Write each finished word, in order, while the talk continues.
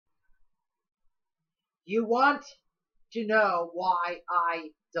You want to know why I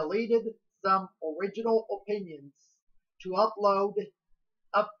deleted some original opinions to upload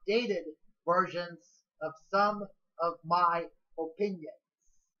updated versions of some of my opinions.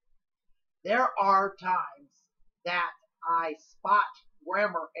 There are times that I spot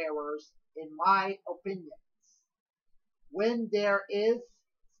grammar errors in my opinions. When there is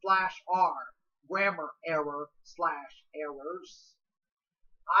 /r grammar error /errors,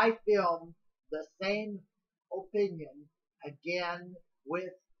 I film the same opinion again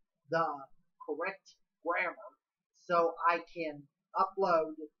with the correct grammar so I can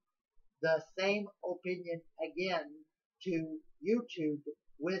upload the same opinion again to YouTube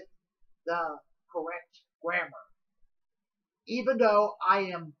with the correct grammar. Even though I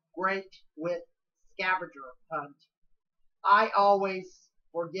am great with scavenger hunt, I always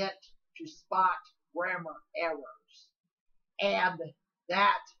forget to spot grammar errors, and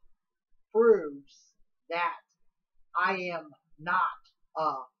that proves that I am not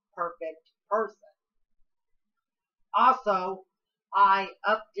a perfect person. Also, I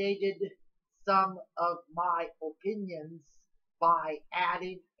updated some of my opinions by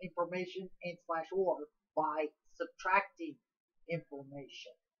adding information and /or by subtracting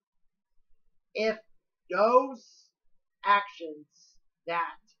information. If those actions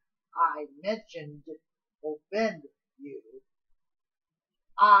that I mentioned offend you,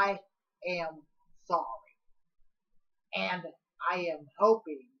 I am sorry, and I am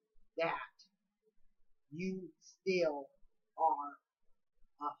hoping that you still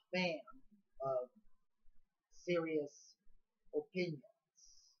are a fan of serious opinions.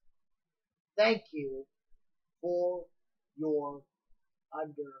 Thank you for your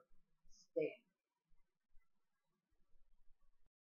understanding.